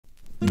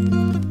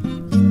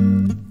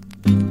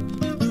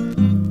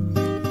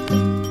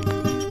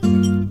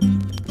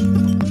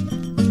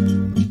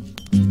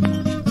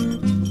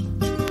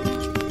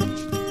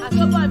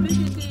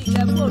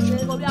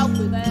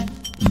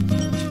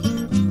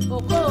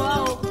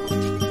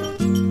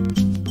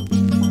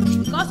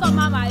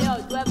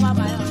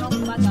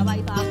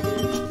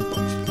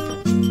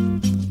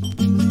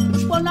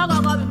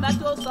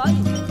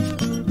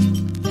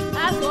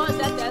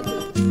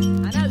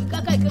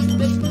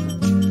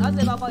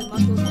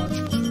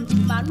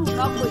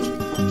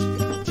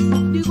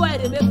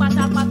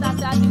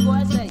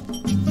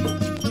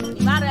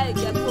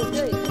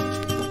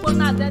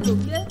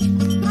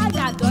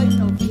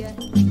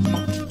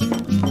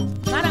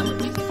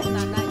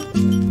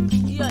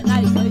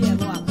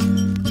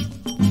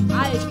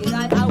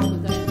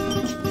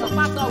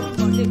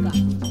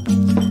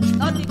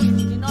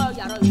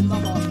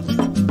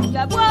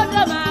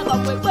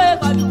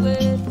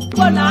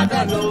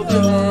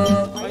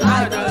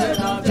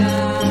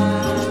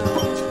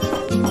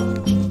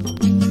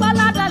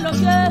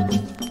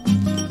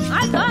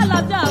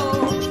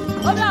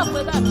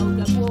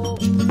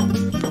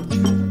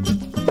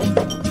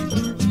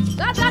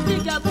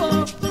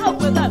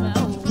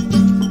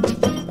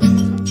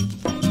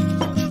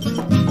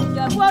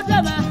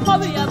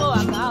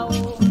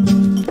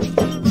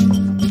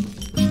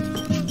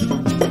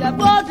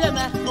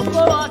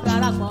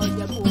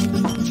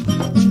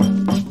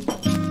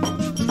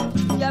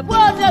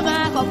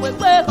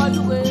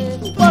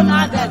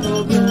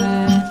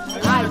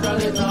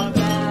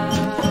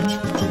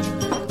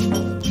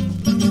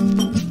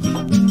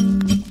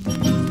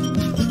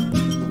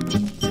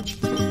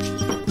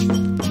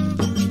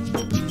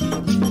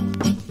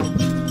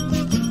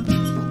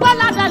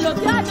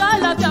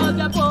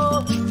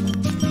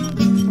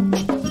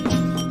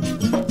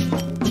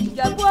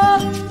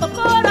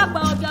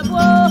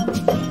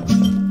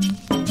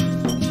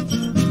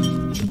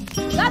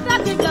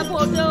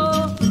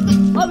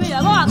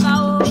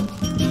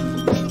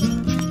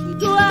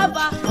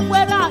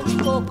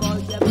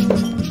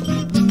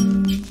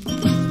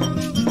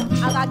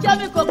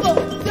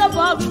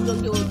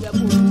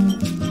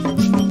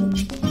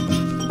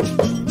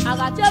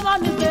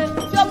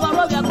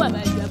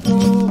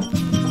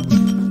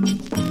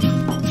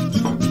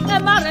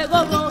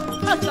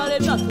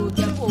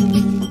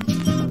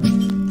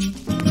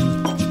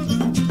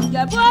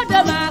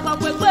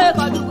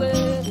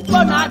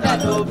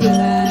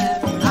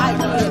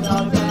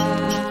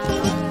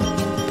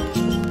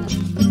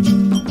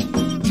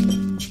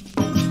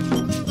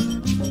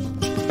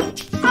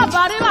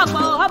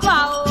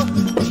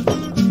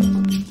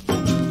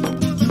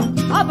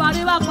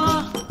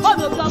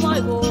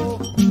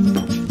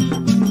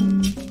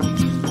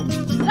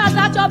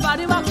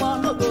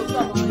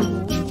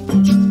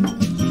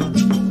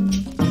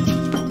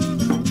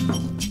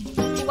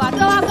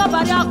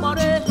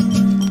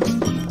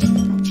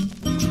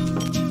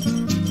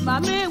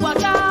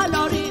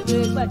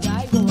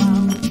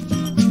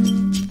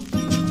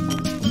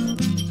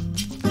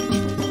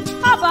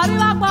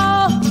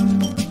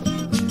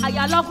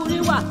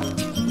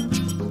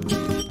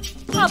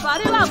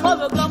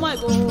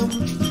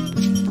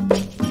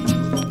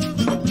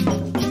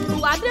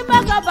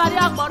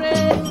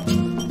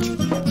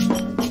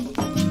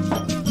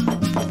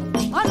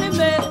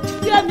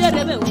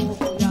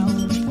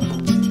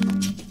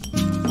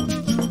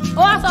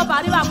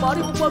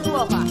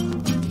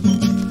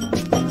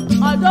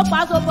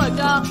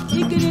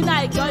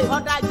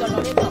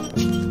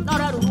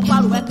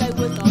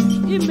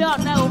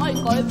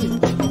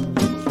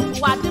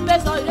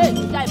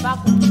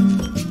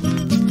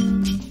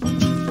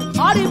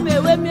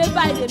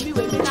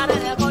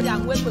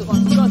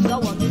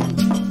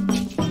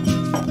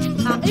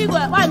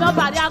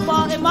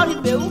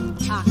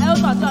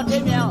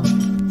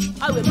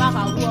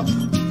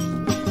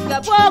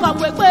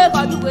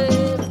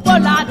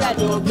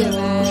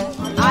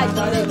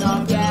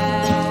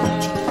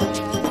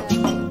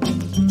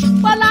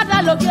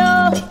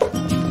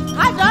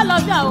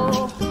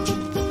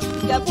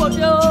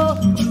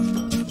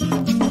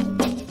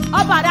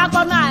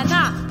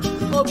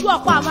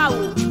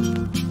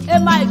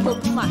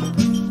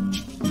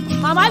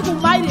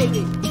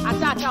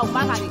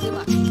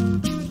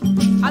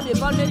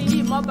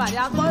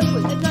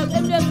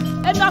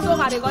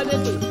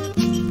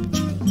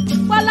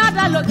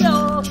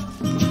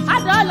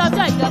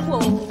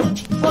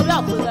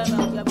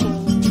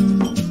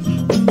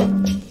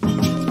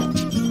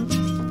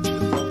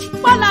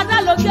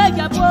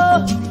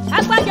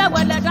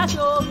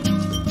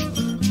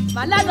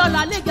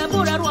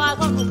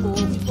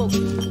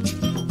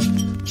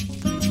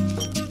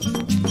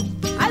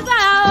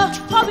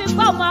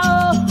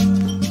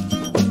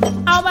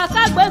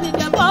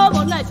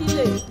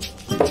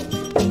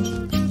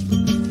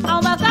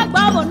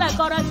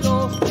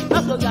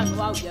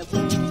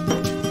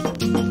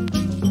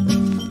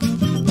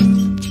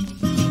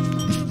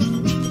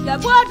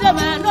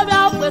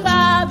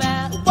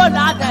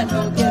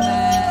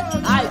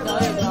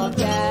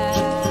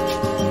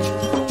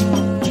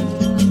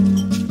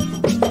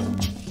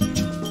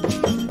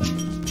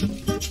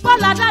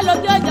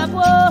lo je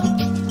Ìjẹ̀bú.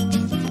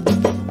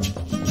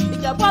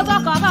 Ìjẹ̀bú ọ̀gá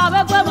kan ká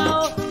wé gbé mọ́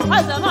o.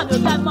 Ọ̀sẹ̀ mọ́ mi ò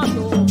jẹ́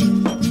mọ́tò.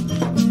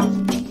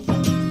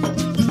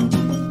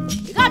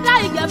 Ìdájá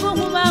Ìjẹ̀bú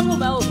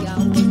múmẹ́ òkè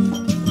àwọn.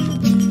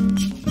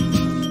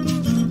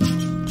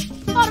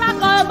 Ọ̀rá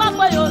kan ẹ má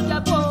pé yóò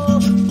Ìjẹ̀bú.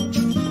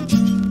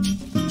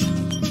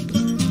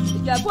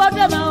 Ìjẹ̀bú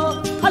ọdẹ mọ́ o.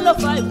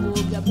 Ọlọ́fà ìbò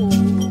Ìjẹ̀bú.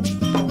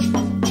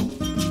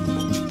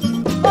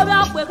 Omi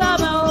àpè ká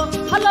mọ́ o.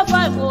 Ọlọ́fà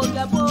ìbò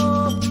Ìjẹ̀bú.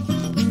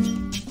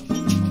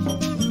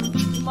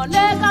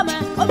 Ìmọ̀lẹ́ ká mẹ́.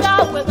 Omi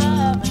àpè ká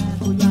mẹ́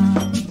kóyá.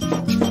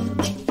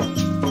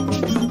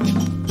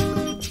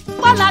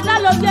 Bọ́lá dá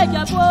ló dé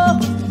Ìjẹ̀bú.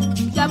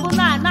 Ìjẹ̀bú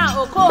náà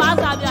òkó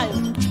àgbàbí ayò.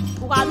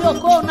 Kùkàmí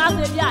òkó náà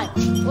ṣe bí ayò.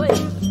 Oye,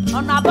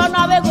 ọ̀nà àbọ̀nà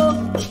wégo.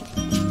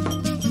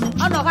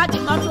 Ọ̀nà kájí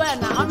mọ́tò ẹ̀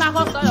náà, ọ̀nà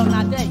akọ́kọ́ ọ̀nà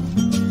dẹ̀ yìí.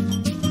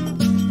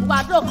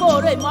 Kùkàdó òkó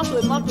òré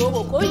mọ́tò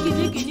òkó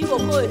ìkìní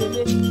òkó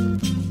èrèlé.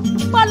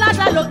 Bọ́lá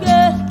dá ló dé.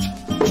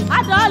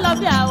 Àjọ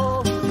ọlọ́bí àwò.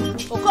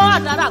 Òkó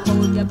àdàrà kò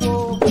Ìjẹ̀bú.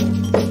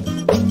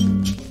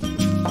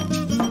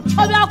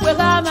 Obi àpè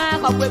ká mẹ́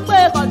kọ̀pẹ́ pé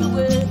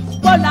kọ́dúwé.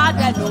 Bọ́lá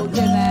dẹ̀ ló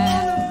dé mẹ́.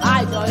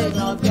 Àjọ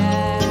èèyàn bẹ́ẹ̀.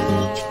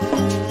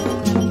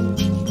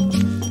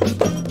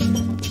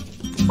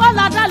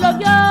 Bọ́lá dá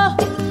lóbi ó,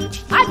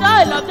 àjọ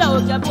ìlọ́bí ò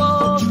Ìjẹ̀bú.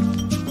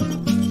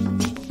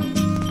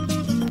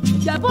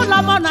 Ìjẹ̀bú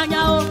lọ́mọ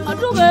nàyà o,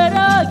 ọdún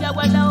wèrè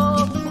Ìjẹ̀wẹ̀lẹ̀ o.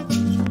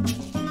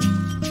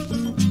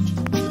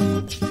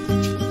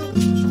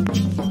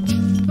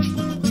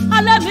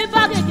 Alẹ́ mi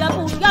bá kí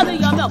Ìjẹ̀bú yẹ́mi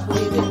yọmí ọ̀pọ̀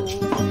èrè o.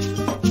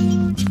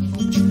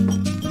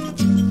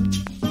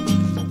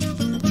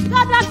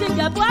 Dáadáa ti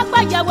Ìjẹ̀bú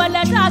ẹgbẹ́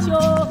Ìjẹ̀wẹ̀lẹ̀ dáṣọ.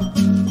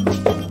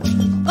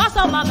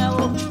 Kọ́sọ̀ màmẹ́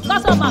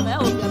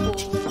o Ìjẹ̀bú.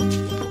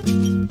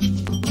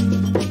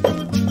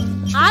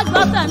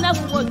 Àgbọ̀tẹ̀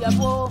nẹ́kùn wo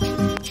Ìjẹ̀bú.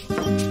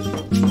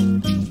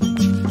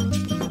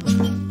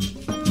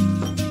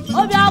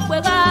 Obi àpè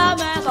ká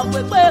mẹ́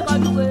kọ̀pẹ́ pé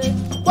kọ́dúwé.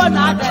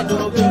 Bọ́lá dẹ̀ ló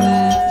gbé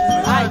mẹ́.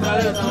 Àìjọ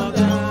ìtàn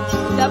bẹ́ẹ̀.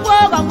 Ìjẹ̀bú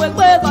kọ̀pẹ́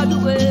pé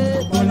kọ́dúwé.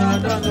 Bọ́lá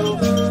dẹ̀ ló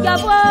gbé.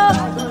 Ìjẹ̀bú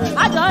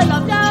àjọ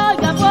ìlọ́bí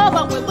Ìjẹ̀bú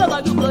kọ̀pẹ́ pé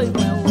kọ́dúwé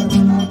ìwẹ̀ o.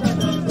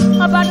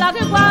 Ọ̀bàdà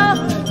kíkọ́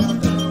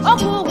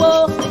ókú wo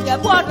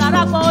Ìjẹ̀bú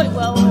ọ̀dàrà kọ́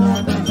ìwẹ̀ o.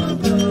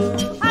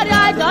 Àdé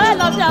àjọ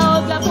ìlọ́bí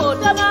Ìjẹ̀bú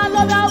tẹ́lẹ̀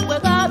lọ́bí àpè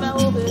ká mẹ́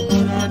òbí.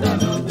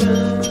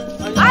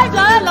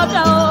 Àjọ ìlọ́bí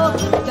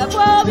Ìjẹ̀bú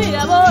bí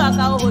Ìjẹ̀bú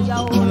àkà òòyà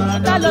o.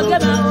 Lálógé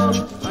mẹ́ o.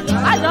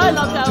 Àjọ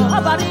ìlọ́bí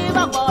ọ̀bàrí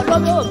bàpọ̀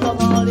lóbi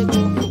òjòmọ́ rẹ̀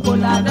kò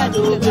ládẹ́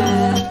lóge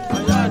mẹ́.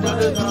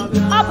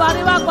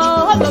 Ọ̀bàrí bàpọ̀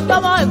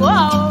òjòmọ́ ìbò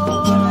o.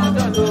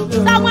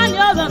 Táwọn ẹni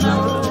ó mẹ́mẹ́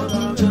o.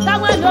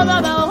 Táwọn ẹni ó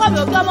mẹ́mẹ́ o.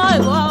 Òjòmọ́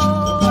ìbò o.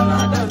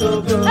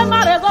 Ẹ má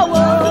rẹ̀ kó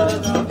wo.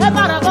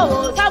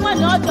 Táwọn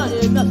ẹni ọjọ́ lè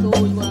mẹ́tò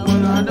ìwọ̀ o.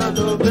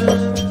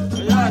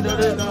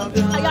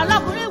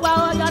 Àyàlọ́kùnrin wà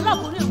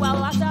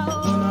o. Aṣá o.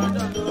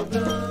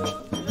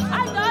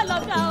 Àjọ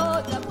ìlọ́bí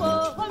Ìjẹ̀bú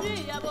omi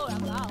Ìjẹ̀bú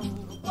àgbà o.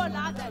 Kó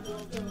ládẹ́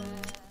lóge mẹ́.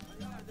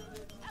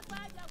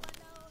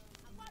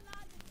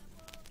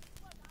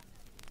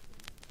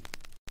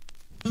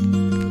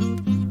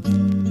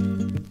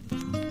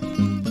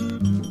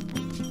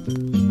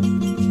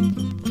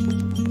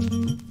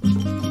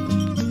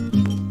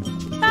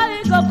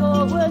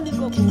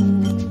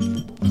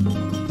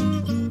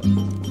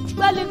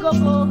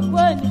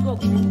 Weni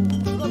koko,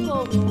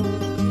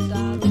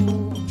 isaro.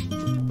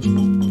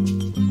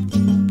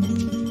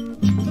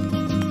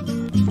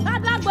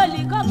 Dada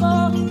gbeli koko,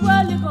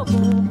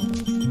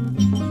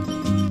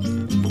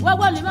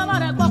 wewe li mama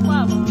re koko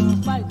àwọn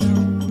pa ite.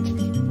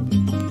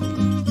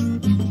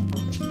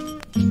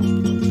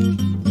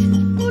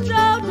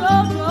 Udo.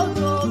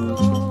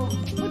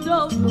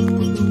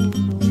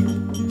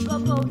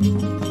 Koko.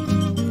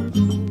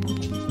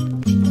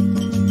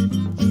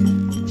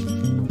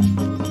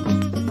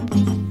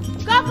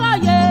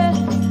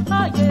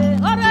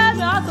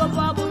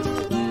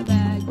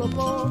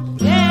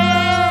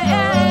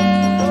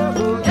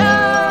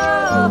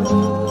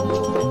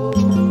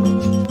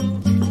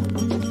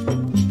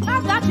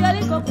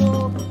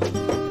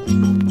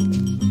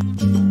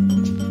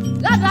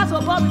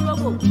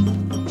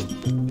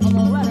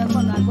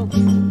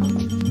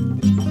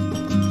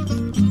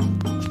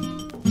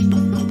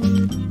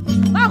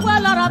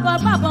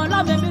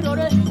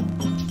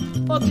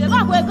 Òkè má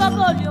pé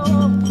kókó ni o,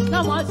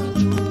 lọ́mọ sí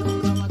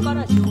ọmọ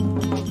kọ́rọ̀ sí o.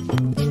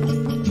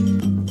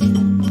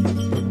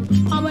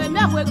 Ọmọ èmi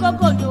àpè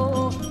kókó ni o.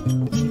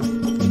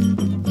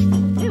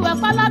 Ìwẹ̀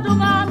páládùn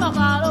máa ń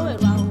nàka lówó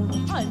ìwà o.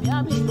 Ọ̀ẹ̀mí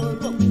àmì ìwé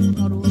olóògùn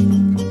lọ́rọ̀ o.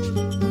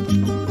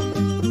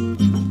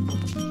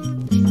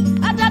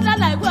 Ẹ̀dẹ́dẹ́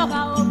là ìwé ọ̀ka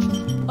o.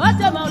 Ó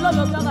ṣe mọ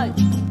olóògùn ọ̀ka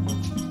yìí.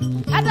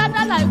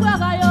 Ẹ̀dẹ́dẹ́ là ìwé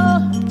ọ̀ka yó.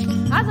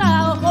 Àtàrà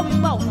oko mi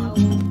pọ̀ wọ́n o.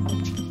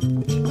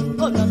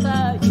 Ó lọ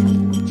sẹ́yìn.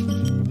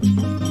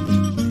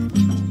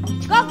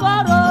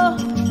 Kokoro,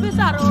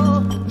 bisaro,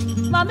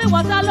 mami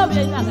wata lobi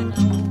enya gana.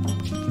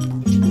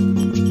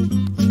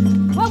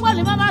 Gbogbo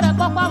ni mama rẹ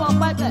kọ pa wọn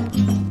pẹtẹ.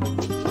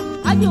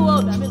 Ajiwo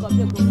ọdọ mi kọ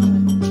fi kó lọ mẹ.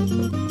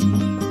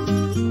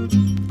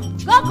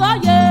 Koko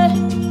ye,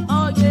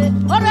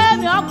 ọ̀rẹ́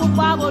mi ọkùn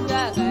pa mo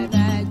dẹ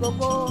gẹ̀ẹ́dẹ̀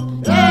gbogbo.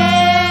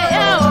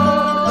 Yé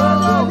o.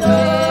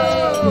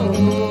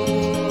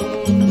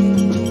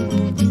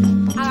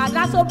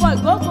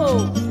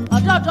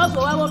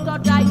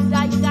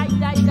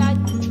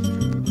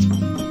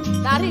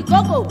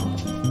 Coco.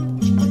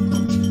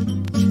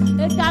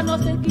 Eka no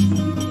se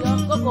kiti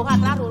Coco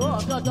hataro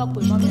ojo pe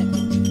mo me.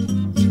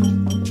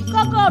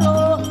 Kokoro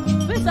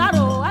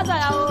bisaro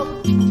azaya o.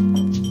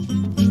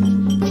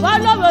 Wa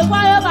lo we wa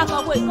e ba ko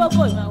we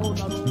Coco na o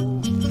lo.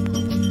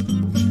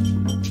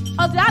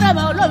 O ti are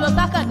me o lo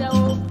sakade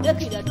o.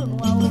 Ekire dunu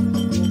wa o.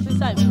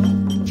 Bisai me o.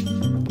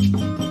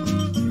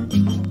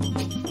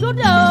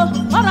 Today o,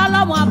 ora lo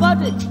mo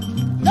abode.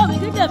 Lo mi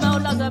dide me o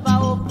lo se ba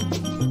o.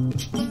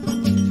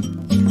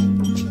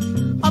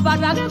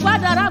 Obadagi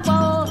kwadara gbo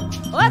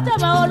o te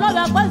me o lo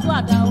be pe su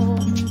ada o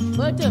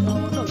o te me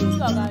o lo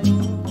so ga yo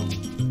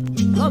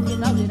go bi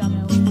na bi ra me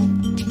o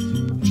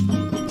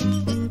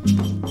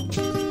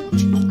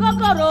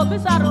kokoro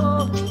bisaro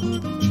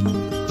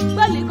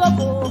beli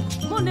gogo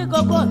muni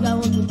gogo ga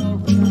o tu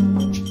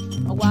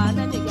o wa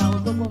na ni ga o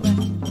gogo me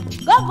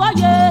gogo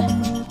ye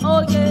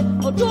oye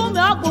o tu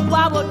me o gugu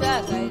abo te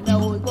ga ina o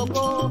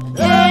gogo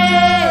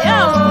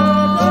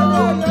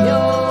yo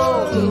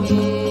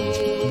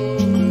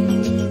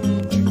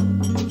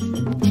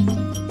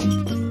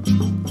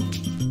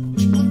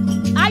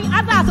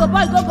so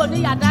boy gogo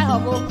ni ya dai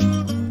hogo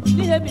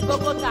ni he bi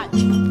gogo tai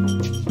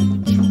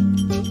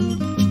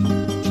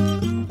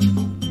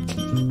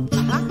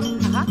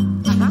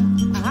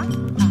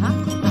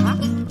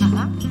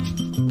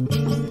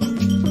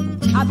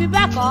abi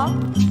beko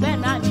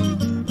benani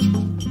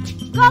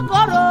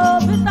gogoro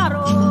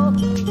bisaro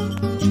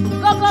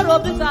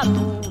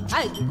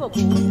ai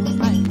gogo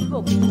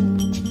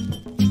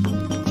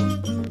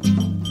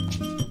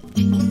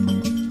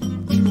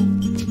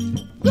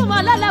tuma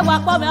lele wa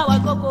po me wa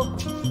gogo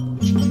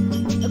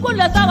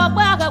kule sawa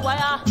kwa agwa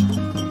ya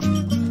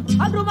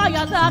aduma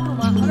ya sa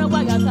aduma rewa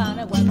ya sa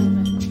rewa me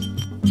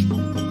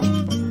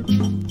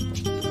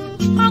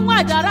anwa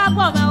jara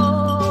kwa me o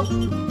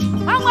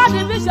anwa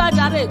division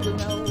jara eku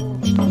me o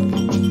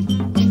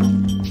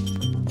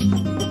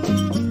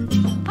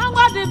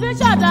anwa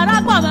division jara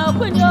kwa me o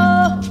kwinyo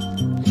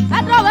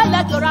adro we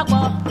le jora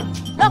kwa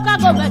local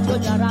government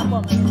jara kwa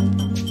me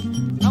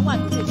anwa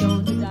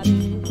division jara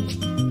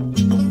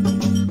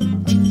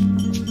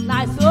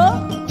nice o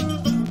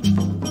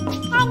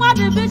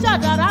the bishop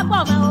dara gbo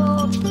me o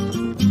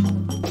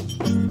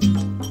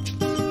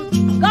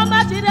goma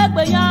ti re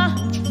gbe yan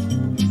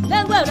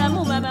legbe re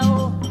mu me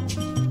o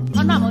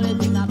ona mo le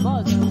na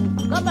boss o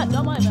goma to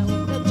mo me o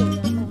legbe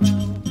re mu me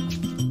o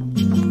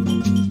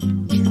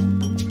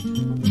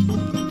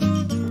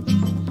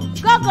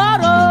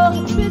gogoro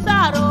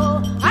pisaro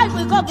ai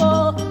we gogo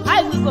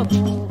ai we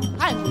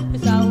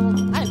pisaro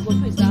ai go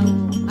pisaro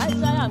ai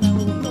saya me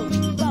o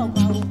no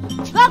ba o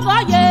gogo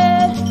ye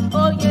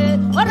oye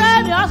ore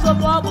mi aso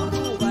po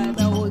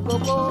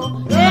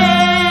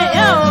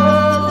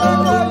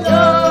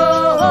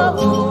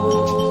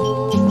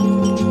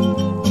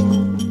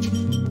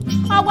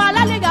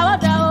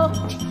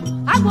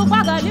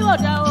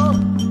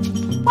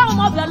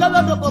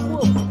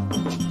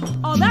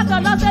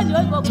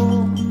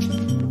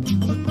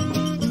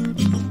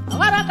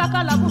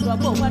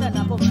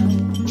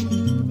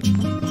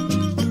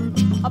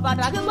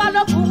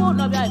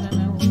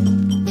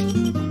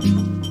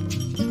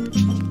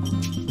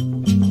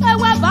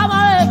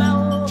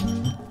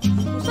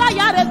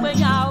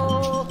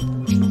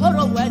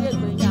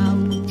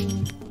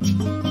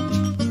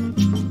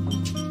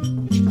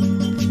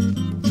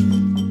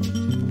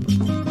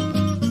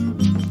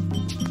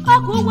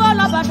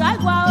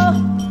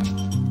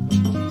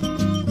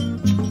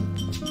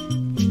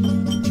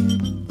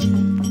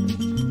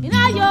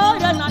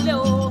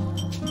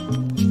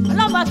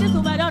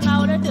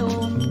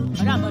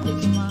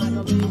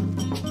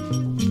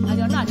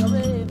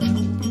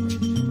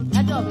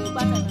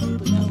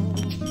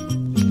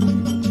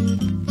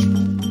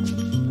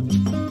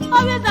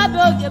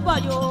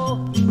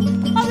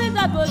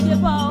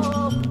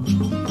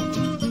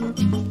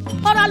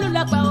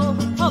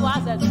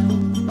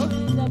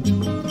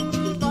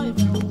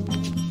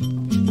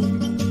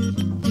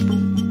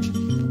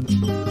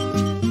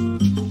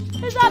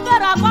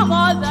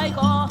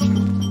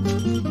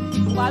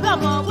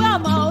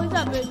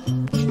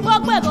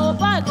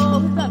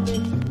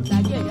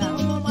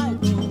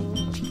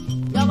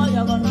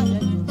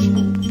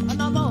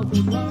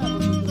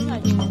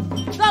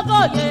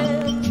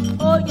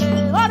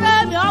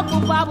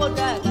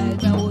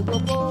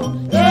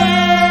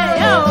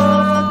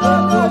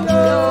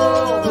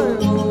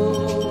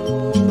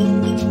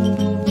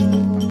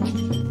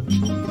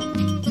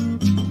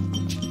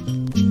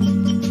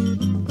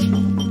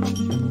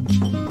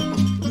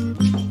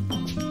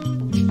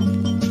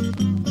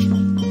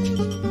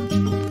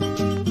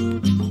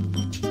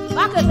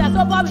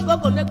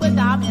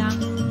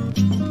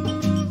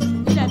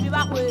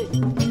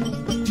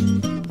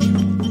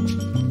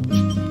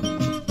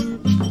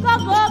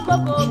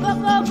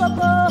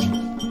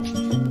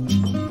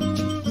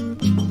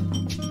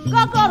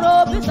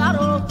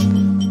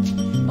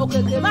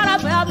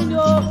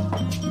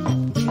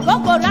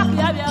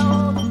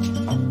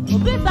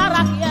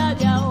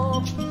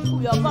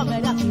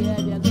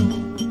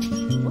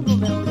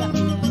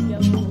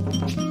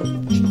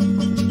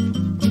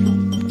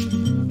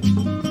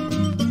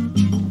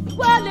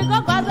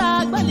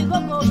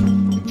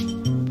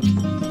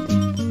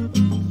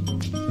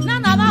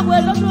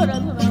do re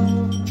mi me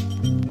o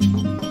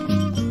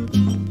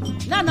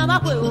na na ma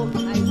pe o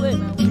ai we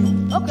me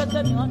o ke ke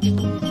mi on do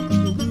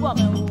po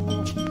me o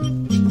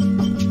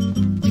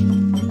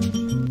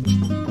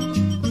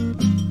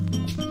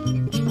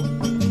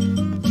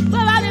pe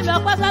ba ni me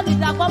pa sa mi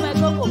ta po me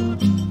koko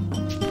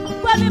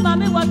pe ni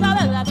mami wo ta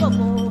le la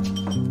koko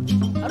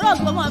ro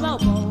ko mo me o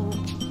ko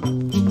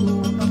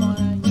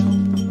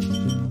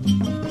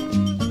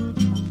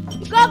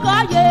koko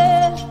ye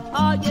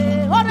oye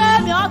ore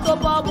mi o to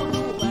po bu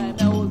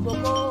me o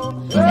koko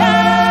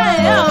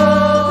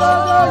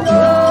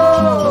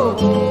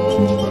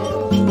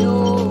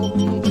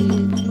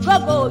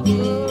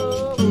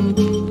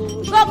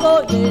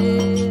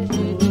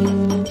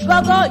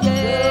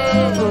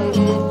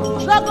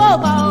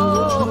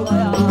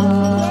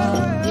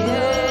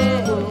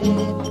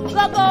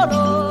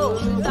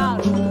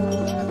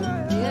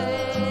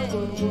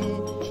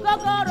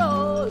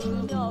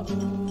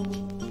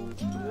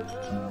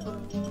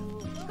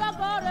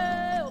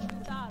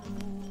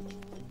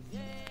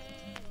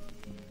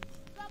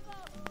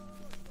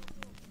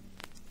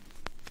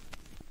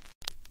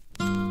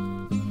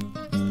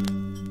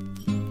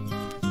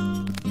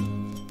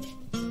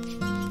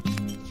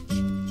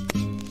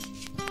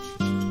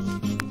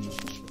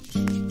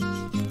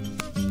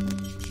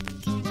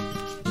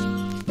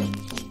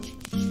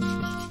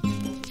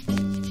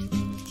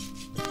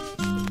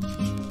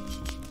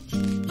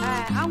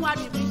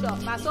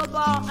Masobo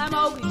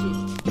ama ogije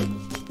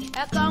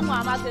eka nwa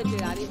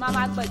amasete ari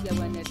mama gbeje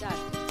wene dad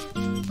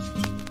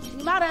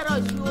ni mare ro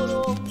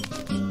juro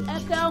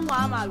eka nwa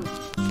amalu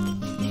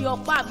iyo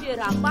pa bi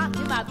era pa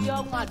ni ma bi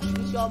nwa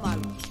division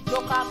malu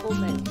local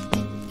government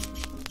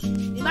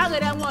ni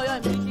magere nwa yo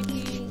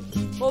mbitiki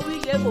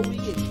owiye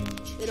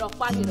ero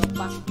pa ni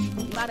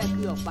mare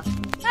ki opa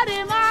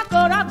eri ma ko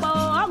rapo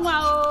nwa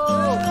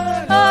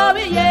o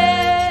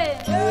owiye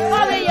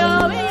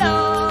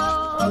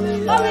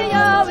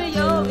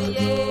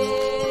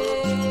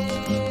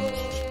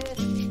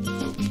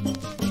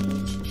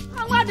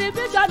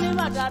ni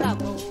madara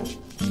ko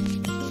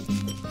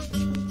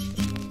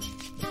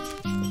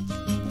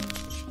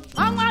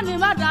Owan ni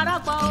madara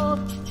ko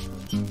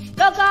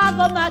loka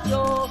go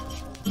majo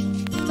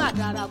ni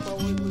madara ko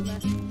we me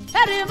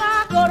eri ma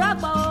ko ra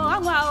ko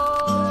Owan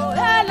o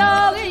hello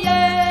giye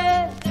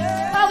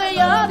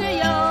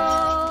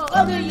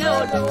ogiye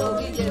odo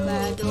giye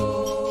mado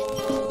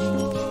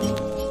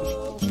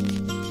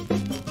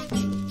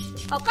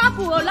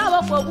okaku o lawo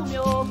ko bu mi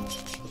o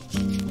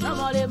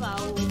lomo le ma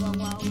o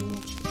Owan o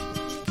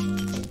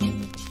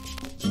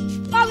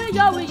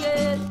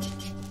Owiye,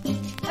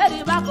 eri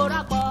ba ko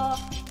rapo,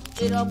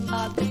 iropa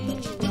bi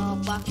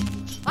iropa.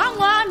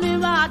 Owan ni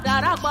ma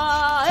darapo,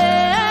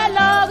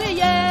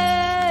 elogiye,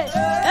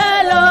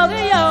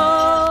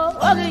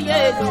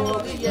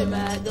 ogiye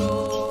medo.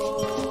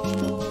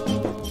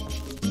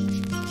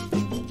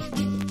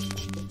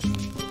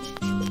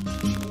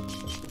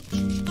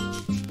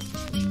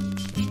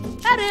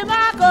 Eri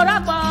ba ko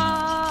rapo,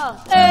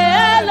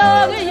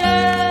 elogiye,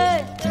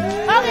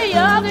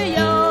 ogiye.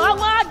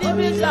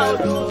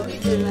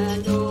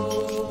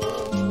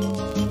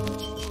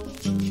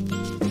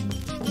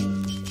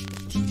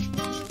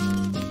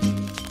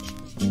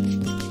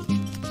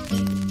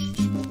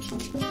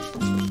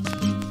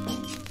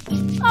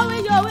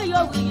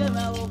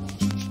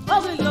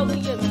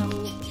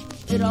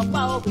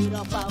 Iropa o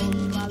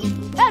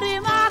eri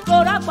ma ko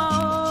rapo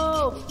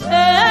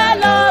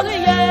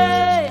elogiye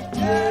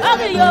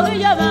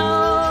ma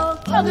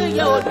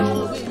ogiye odo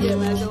ogiye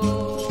medo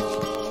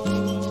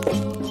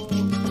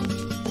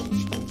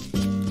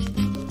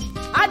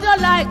I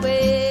don't like we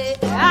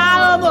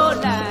I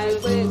don't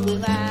like we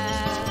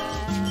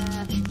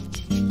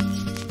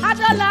I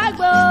don't like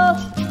we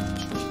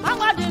I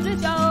want the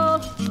video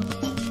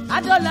I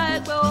don't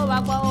like we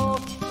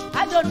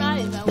I don't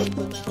like we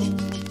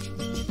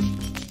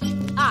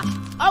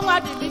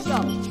Owan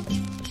division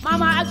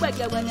mama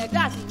agbeje wene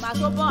dasi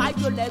masobo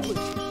ajo legbe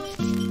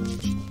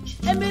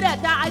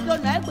emireta ajo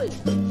legbe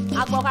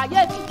agboka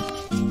yeki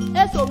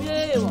eso mi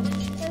ewo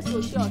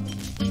eso short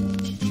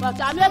but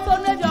ami to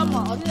nebi omo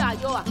ori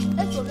ajo wa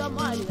eso mi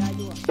omo ari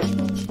ajo wa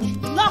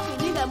lock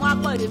ni le mo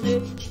apo ireme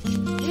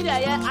ni le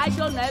ye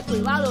ajo legbe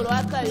wa lo ro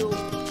aka yo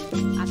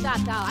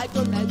atata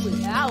ajo legbe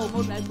a o mo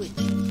legbe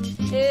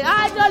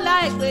ajo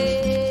legbe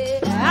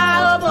a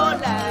o mo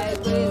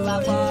legbe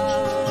baba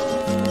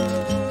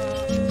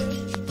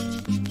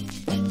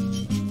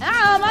I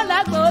don't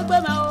like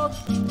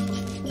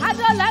I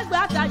don't like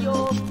Batayo.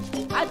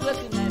 I do it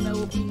in my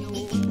opinion.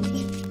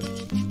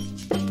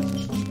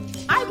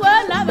 I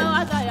will never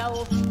as I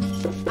owe.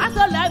 I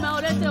don't like my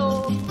Orete.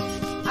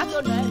 I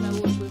don't like my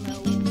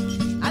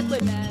opinion. I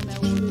could never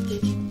Orete.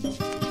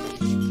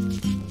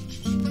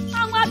 I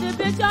want the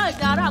picture of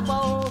Darabo.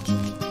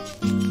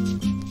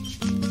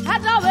 I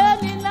don't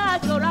really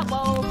like your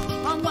rabo.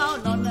 I'm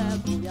well on the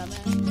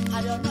Kuyaman. I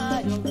don't know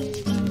your way.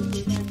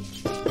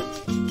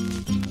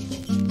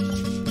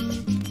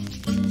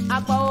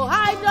 Apo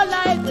I don't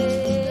like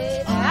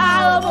it.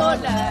 I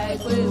don't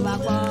like it.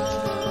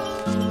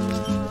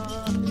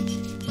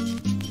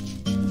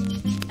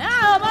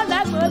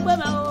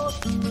 Equemo.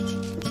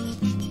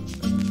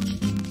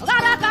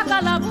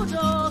 Garaka la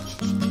budo.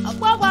 A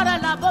power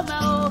la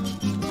bomeo.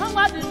 And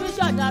what did we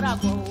shot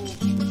Darabo?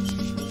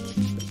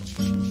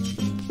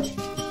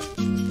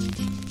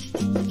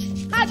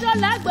 I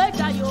don't like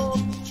better you.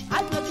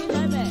 I don't see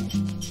them.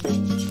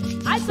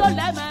 I saw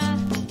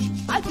lemon.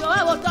 I saw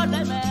I was on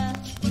lemon.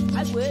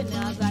 I win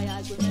as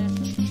I go.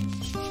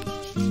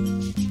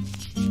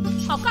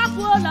 A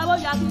couple of our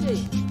young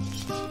days.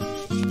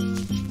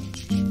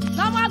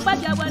 Some are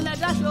better when I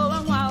dash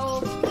over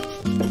wow.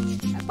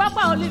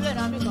 Papa Oliver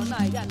and me on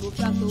I and look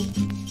at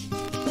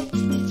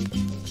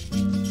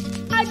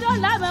I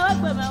don't like my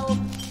women.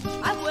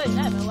 I will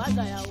never what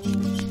I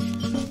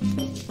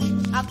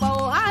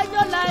I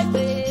don't like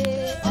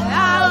it. I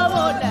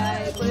won't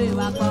like it.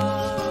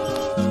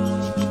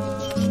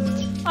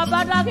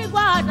 About the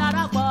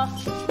Guadarabo,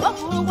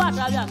 oh, what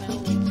I am.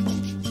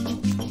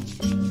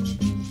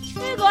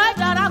 You go at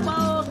Darabo.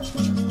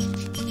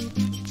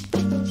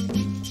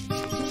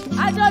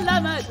 I don't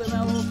like my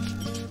women.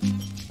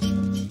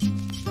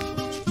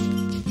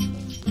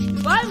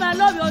 Why my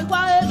love you?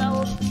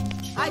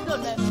 I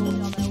don't know.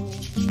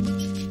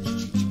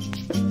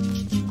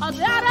 On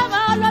the other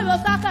love your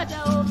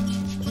sacato.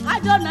 I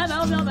don't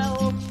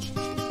know.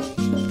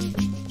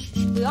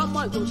 The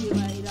more good you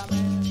made a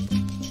man.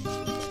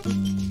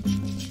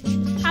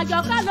 I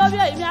don't love you,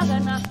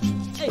 Yagana.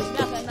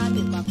 Yagana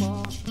in my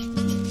phone.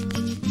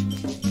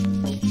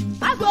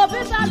 I go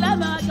with a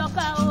lemon, your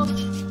cow.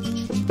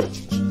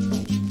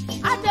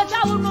 I take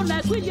a woman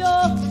like with you.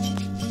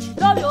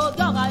 Love your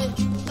dog.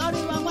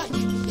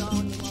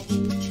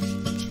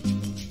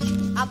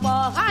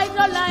 I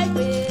don't like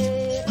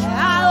it.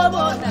 I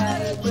won't like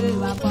it.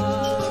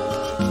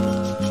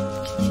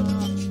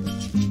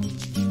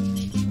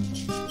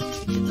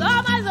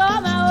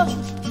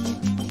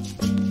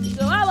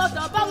 So I was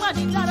up on my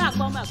dinner.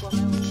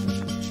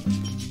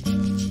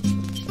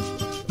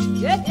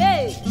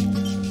 Hey,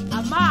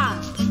 a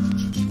man.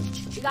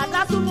 You got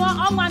that to know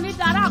on my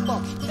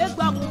dinner. It's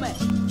one woman.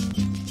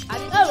 I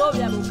didn't know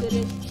you were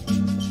kidding.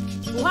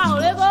 Wow,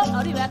 Lego,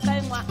 or Rebecca,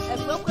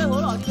 and Local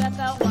or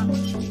Rebecca.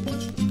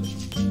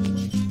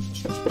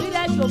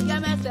 Did you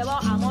get me several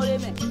amore?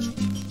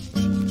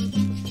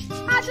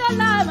 I don't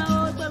lie, my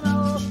old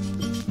woman.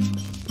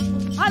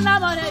 I'm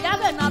not on a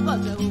young number.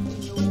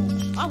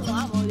 I'm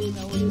one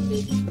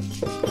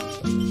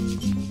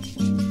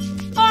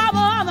Oh,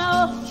 Mamma,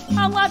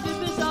 I want to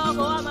be so.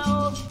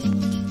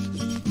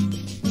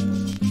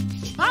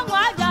 I'm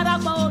white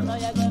Jarabo, no,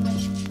 Yagame.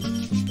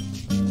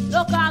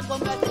 Look out for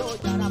me,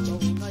 Jarabo,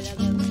 no,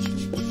 Yagame.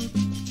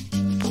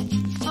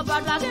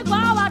 But I think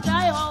I'll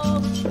die.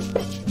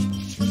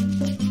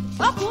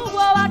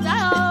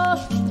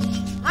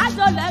 I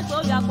don't let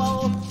go your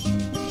bow.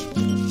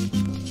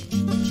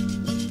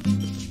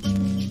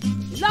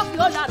 Lock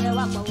your ladder,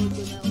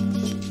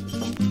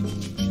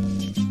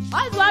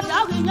 I got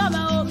out in your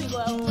mouth.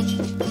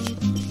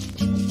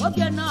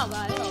 Okay, now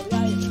I know.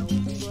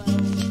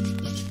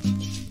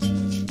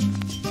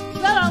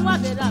 Tell them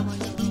what they have.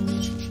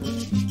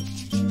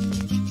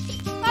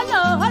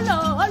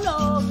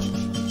 Hello.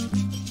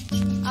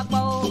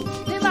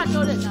 About never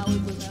told it now.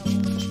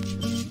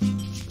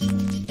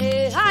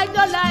 I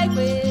don't like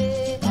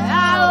it.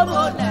 I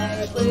won't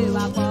like it.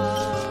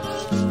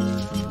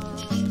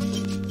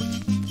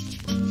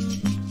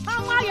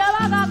 I'm my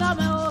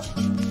Yavagamel.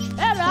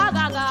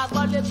 Eragaga,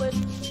 what liquid.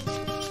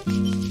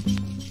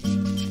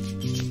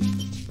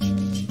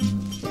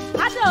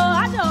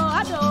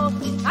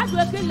 I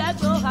do feel like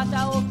so hot.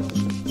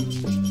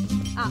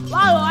 Ah,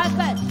 wow, I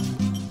said.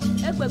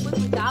 If we put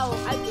it out,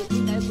 I do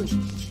feel like it.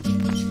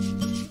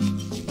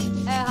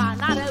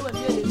 Not ever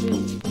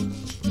really.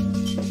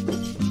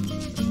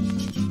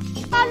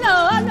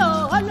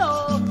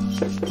 Hello.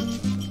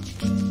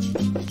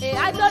 Hey,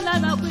 I don't know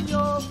my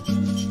window.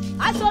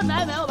 I don't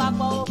know my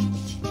backbone.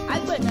 I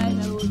don't know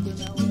my old.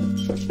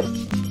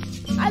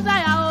 I don't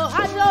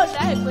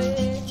like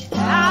it.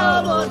 I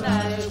don't like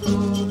it.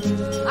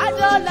 I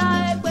don't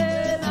like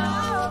it.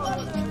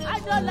 I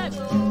don't like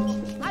it.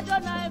 I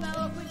don't know my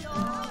old window.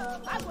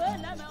 I don't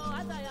know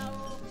my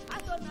old. I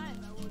don't know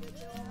my old.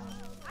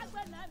 I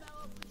don't know my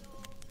old.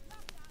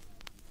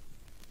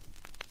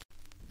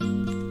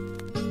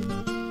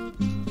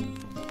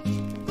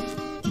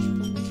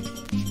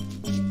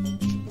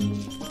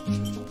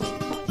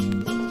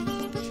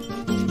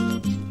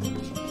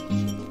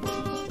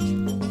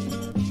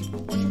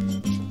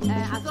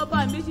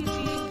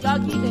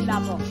 Jogging in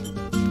Labo.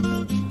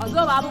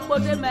 Although I will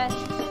put them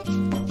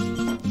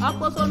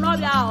Apostle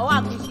Novia or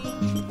Akishi.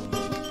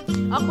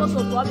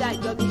 Apostle Novia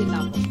jogging in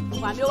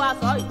Labo. When you are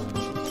sorry.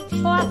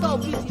 Oh, I saw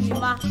busy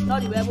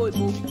not the rebel.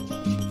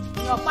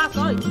 Your past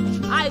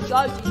I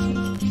joy to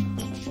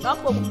not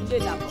go to the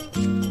Labo.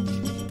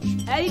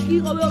 I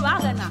keep over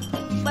Wagner,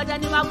 but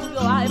then you have to go.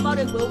 I am not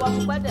a go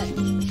one better.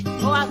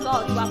 Oh, I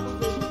saw you are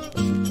put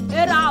it.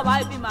 Here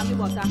I be my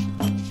water.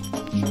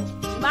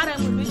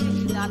 Madam will be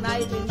and I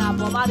in a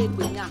bomber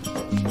queen.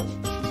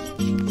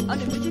 On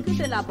the music is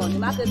a lap on the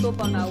market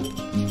open now.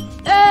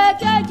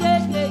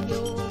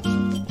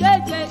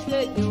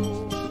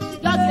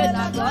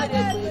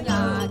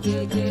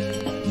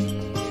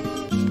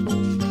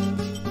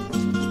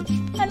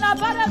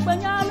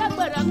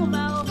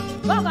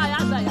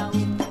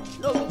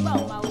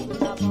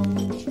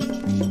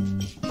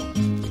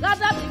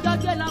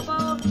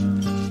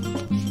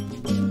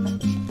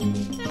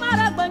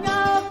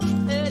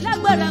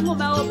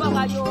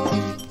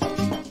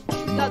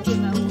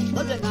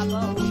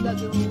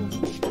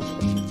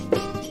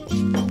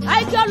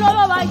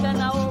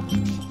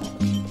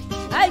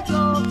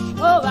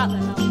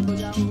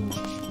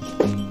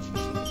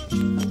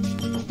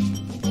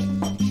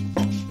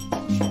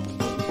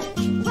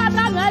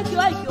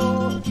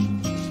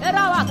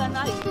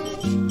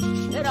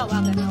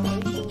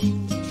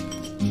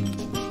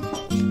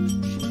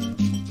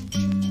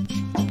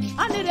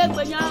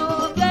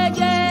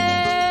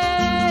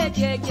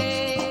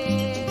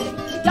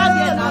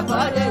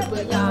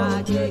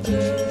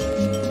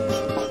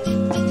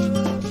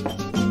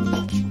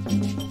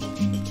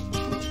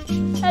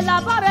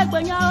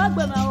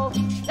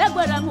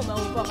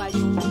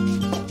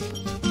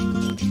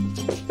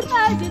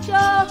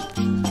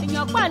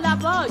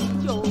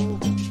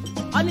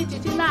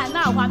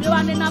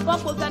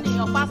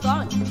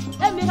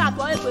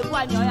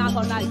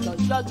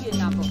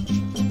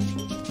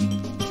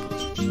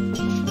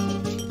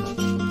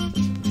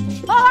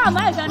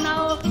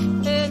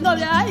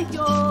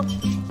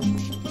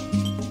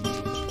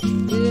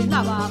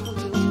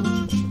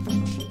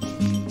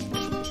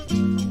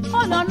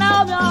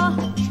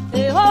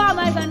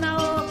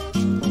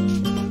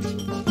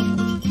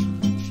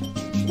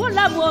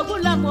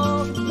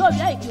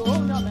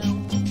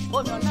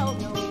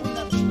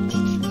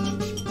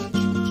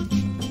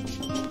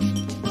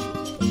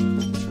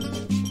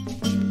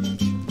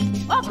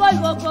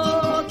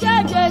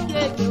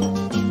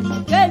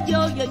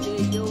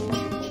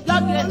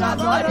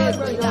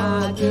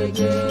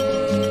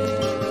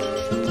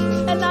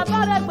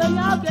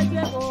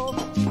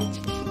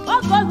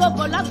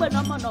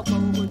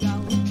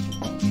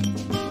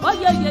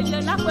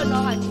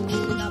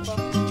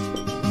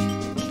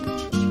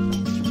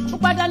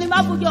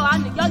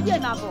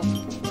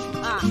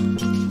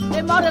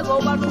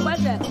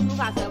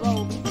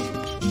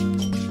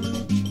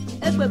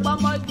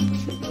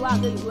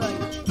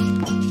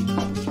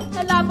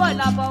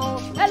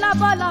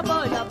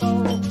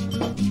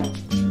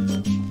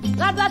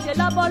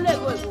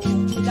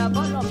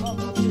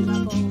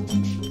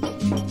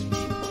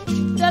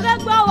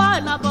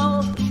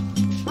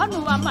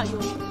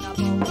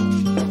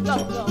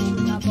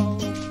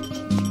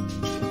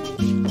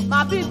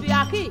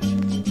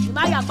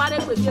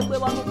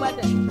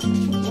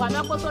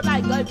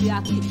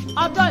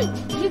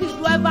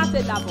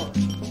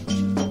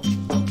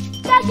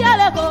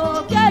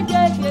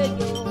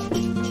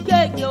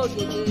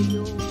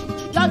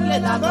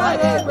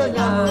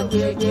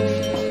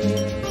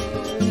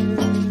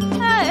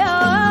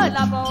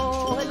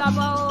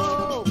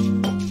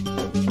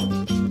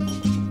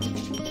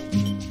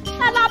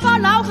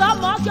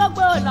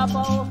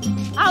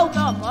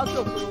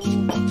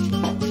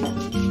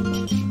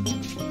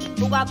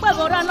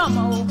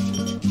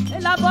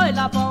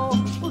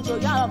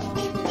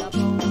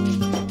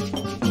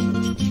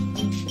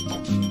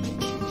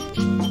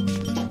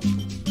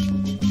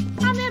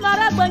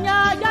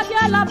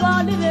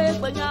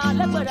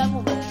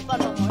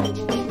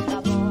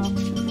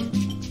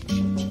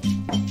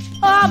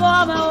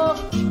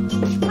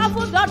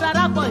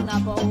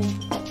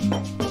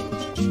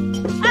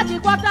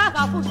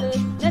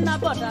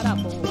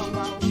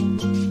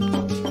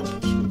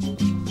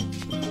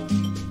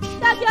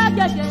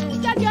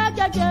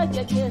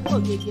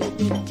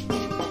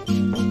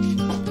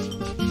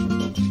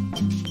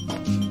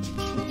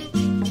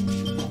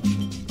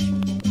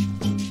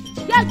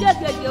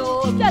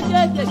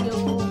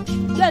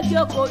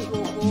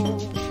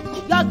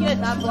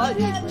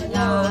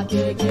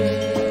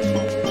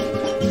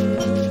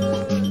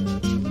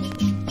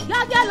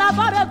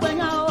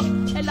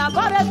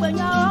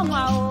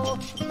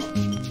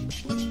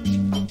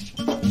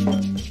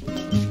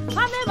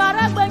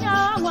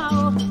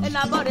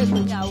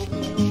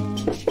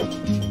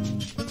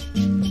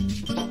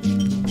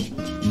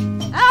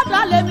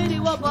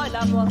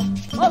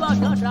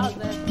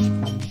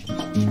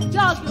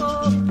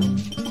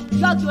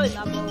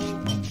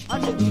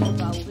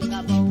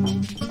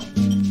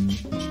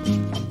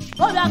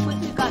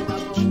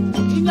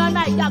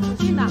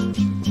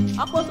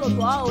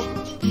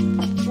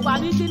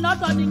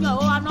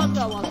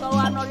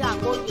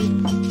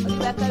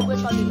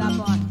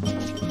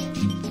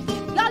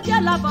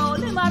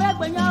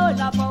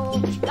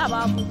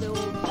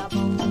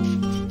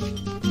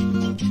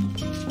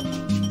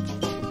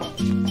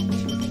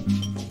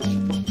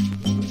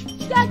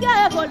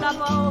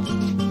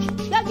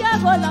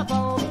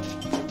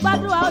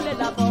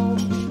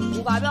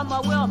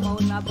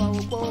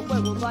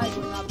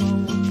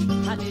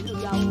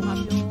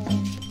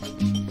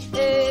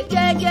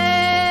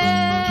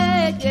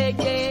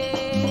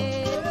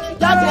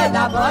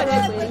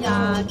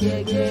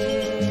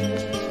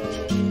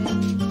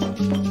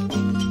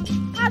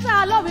 Ata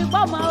lóbi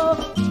gbọ́mọ o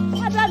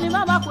ẹ̀dá ni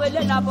màmá kò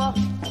lè làbọ̀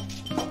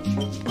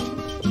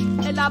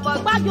ìlàbọ̀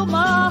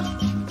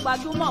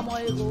gbajúmọ̀ ọmọ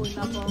èrò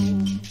ìlàbọ̀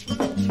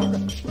o.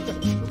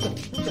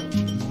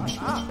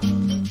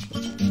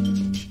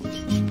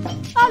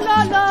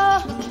 Ololo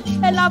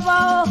ìlàbọ̀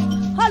o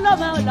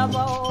olómọ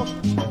ìlàbọ̀ o.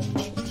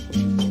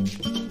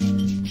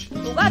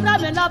 Ugada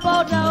mi làbọ̀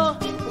o dẹ̀ o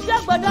ṣé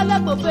gbẹdẹ́lẹ́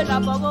gbogbo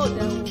ìlàbọ̀ o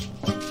dẹ̀ o.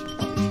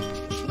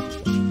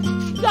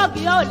 Jọ́ọ̀gì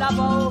yóò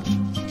làbọ̀ o.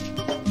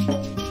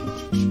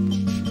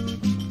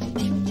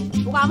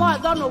 Ugamọ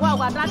ìdọ́nù wa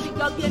wàdá ti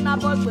jọ́ọ̀gì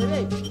ìlàbọ̀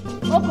ìpèrè.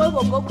 Oko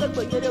ego ko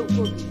pe yere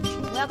ukobi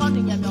we ko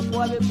ni nyame opo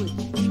we pe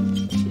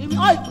imi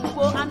o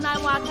ikuko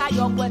anawo aka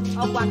yo gwe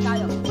ogwa aka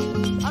yo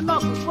ono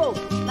kuko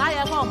na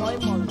ye ko mo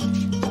imo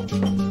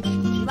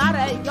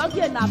mare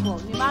yogie na bo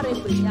ni mare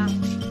pe nya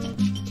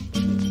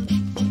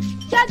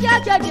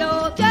jeje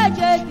o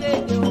jeje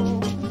o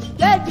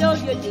jeje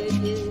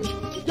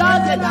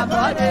yogie na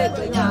bo re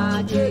pe nya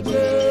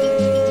jeje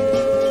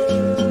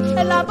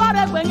ela bo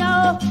re pe nya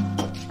o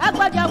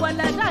agbaja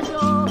wele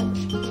dajo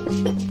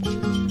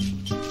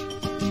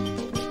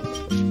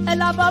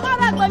la baba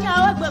ra gbenya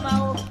o gbe ma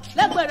o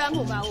le gbe ra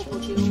mu ma o ko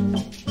se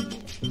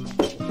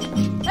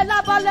o la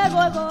ba le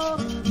go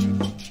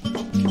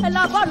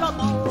la ba lo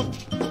mo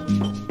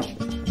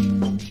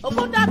o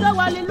ko da do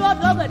wa li lo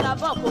do be la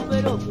ba ko pe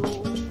ro ko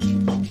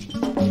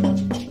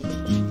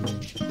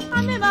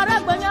ani ma ra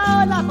gbenya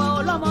o la ba o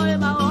lo mo e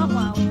ma o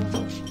ma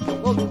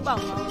o bi pa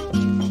ma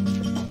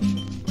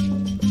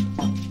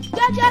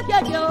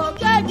jeje o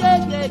jeje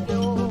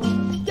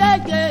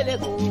le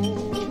ko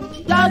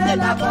Jage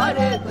la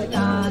bore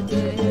gbenya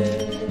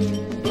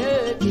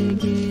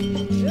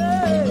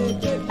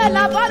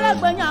la bore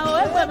gbenya o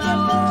egbe ma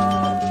o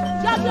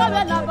jage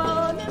be la bo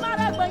ni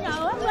mare gbenya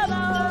o egbe ma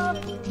o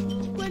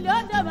kwili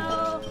onde ma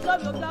o lo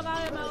mi o gaga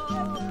ma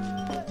o